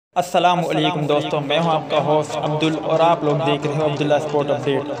अस्सलामुअलैकुम दोस्तों, मैं हूं आपका होस्ट अब्दुल और आप लोग देख रहे हो अब्दुल्ला स्पोर्ट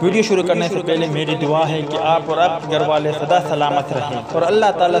अपडेट। वीडियो शुरू करने से पहले मेरी दुआ है कि आप और आपके घर वाले सदा सलामत रहें और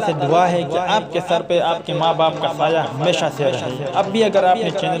अल्लाह ताला से दुआ है कि आपके सर पे आपके माँ बाप का साया हमेशा से रहे। अब भी अगर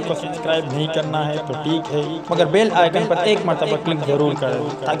आपने चैनल को सब्सक्राइब नहीं करना है तो ठीक है, मगर बेल आइकन पर एक मरतबा क्लिक जरूर करें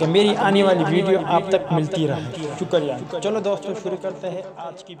ताकि मेरी आने वाली वीडियो आप तक मिलती रहे। शुक्रिया। चलो दोस्तों, शुरू करते हैं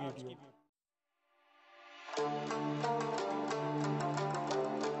आज की video.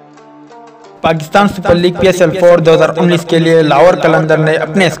 Pakistan super league PSL 4 2019 के लिए लाहौर कलंदर ने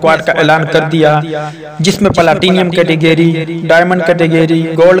अपने स्क्वाड का ऐलान कर दिया, जिसमें platinum category, diamond category,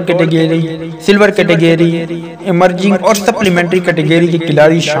 gold category, silver category, emerging और सप्लीमेंट्री कैटेगरी के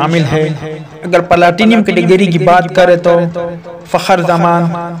खिलाड़ी शामिल हैं। अगर प्लाटिनियम कैटेगरी की बात करें तो फखर जमान,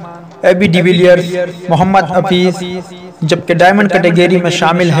 एबी डिविलियर्स, मोहम्मद हफीज, जबकि डायमंड कैटेगरी में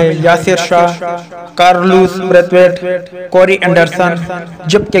शामिल है Yasir Shah, Carlos Brathwaite, Corey Anderson,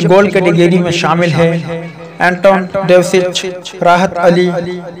 जबकि गोल्ड कैटेगरी में शामिल है एंटोन डेवसिच, राहत अली,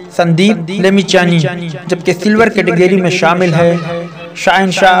 संदीप लेमिचानी, जबकि सिल्वर कैटेगरी में शामिल है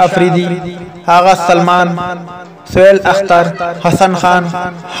शाहिन शाह अफरीदी, आगा सलमान, सोहेल अख्तर, हसन खान,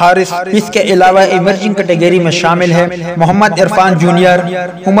 हारिस। इसके अलावा इमर्जिंग कैटेगरी में शामिल है मोहम्मद इरफान जूनियर,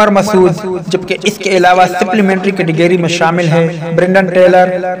 उमर मसूद, जबकि इसके अलावा सप्लीमेंट्री कैटेगरी में शामिल है ब्रेंडन टेलर,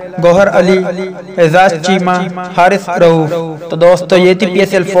 गौहर अली, एजाज चीमा, हारिस रऊफ। तो दोस्तों, ये थी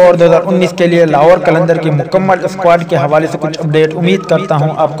PSL 4 2019 के लिए लाहौर कलंदर की मुकम्मल स्क्वाड के हवाले से कुछ अपडेट। उम्मीद करता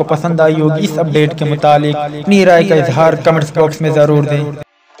हूँ आपको पसंद आई होगी। इस अपडेट के मुतालिक अपनी राय का इजहार कमेंट्स बॉक्स में जरूर दें।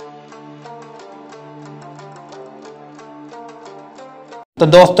 तो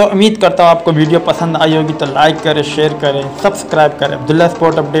दोस्तों, उम्मीद करता हूँ आपको वीडियो पसंद आई होगी, तो लाइक करें, शेयर करें, सब्सक्राइब करें अब्दुल्ला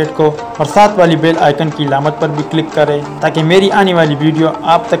स्पोर्ट अपडेट को और साथ वाली बेल आइकन की अलामत पर भी क्लिक करें ताकि मेरी आने वाली वीडियो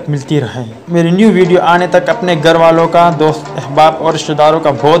आप तक मिलती रहे। मेरी न्यू वीडियो आने तक अपने घर वालों का, दोस्त अहबाब और रिश्तेदारों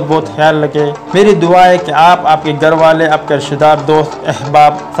का बहुत बहुत ख्याल रखें। मेरी दुआ है कि आप, आपके घर वाले, आपके रिश्तेदार, दोस्त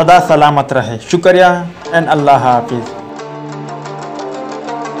अहबाब सदा सलामत रहे। शुक्रिया एंड अल्लाह हाफिज़।